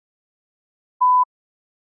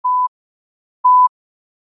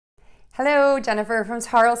Hello, Jennifer from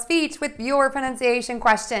Tarle Speech with your pronunciation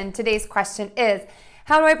question. Today's question is,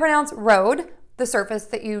 how do I pronounce road, the surface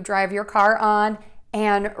that you drive your car on,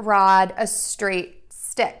 and rod, a straight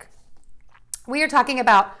stick? We are talking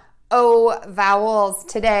about O vowels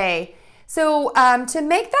today. So to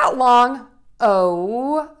make that long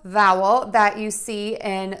O vowel that you see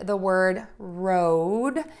in the word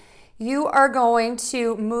road, you are going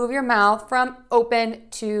to move your mouth from open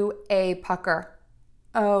to a pucker.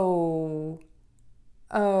 O,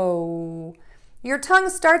 O. Your tongue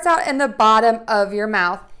starts out in the bottom of your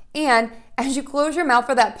mouth, and as you close your mouth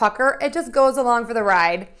for that pucker, it just goes along for the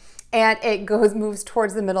ride, and it moves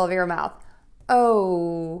towards the middle of your mouth.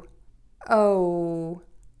 O, O,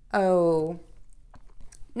 O.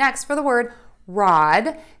 Next, for the word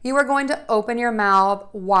rod, you are going to open your mouth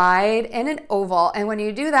wide in an oval, and when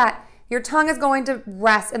you do that, your tongue is going to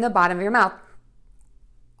rest in the bottom of your mouth.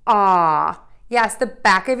 Ah. Yes, the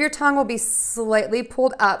back of your tongue will be slightly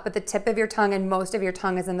pulled up, but the tip of your tongue and most of your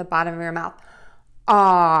tongue is in the bottom of your mouth.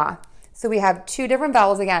 Ah. So we have two different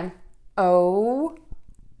vowels again. O,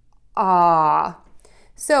 ah.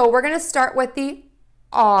 So we're going to start with the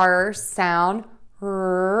R sound.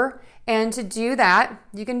 R. And to do that,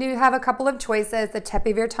 you can have a couple of choices. The tip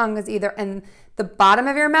of your tongue is either in the bottom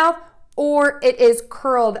of your mouth or it is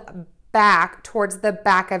curled back towards the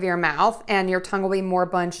back of your mouth, and your tongue will be more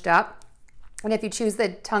bunched up. And if you choose the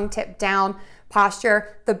tongue tip down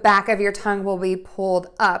posture, the back of your tongue will be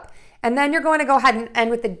pulled up. And then you're going to go ahead and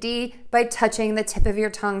end with the D by touching the tip of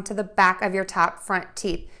your tongue to the back of your top front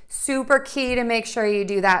teeth. Super key to make sure you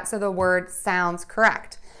do that so the word sounds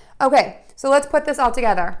correct. Okay, so let's put this all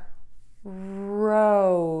together.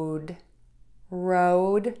 Road,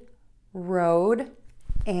 road, road,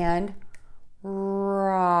 and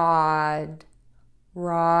rod,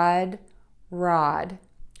 rod, rod.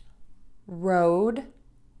 Road,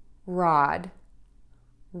 rod,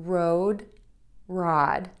 road,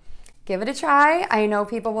 rod. Give it a try. I know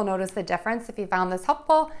people will notice the difference. If you found this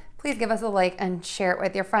helpful, please give us a like and share it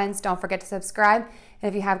with your friends. Don't forget to subscribe. And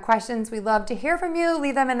if you have questions, we'd love to hear from you.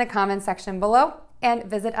 Leave them in the comments section below, and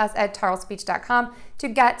visit us at tarlespeech.com to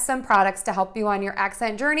get some products to help you on your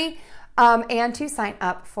accent journey and to sign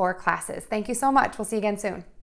up for classes. Thank you so much. We'll see you again soon.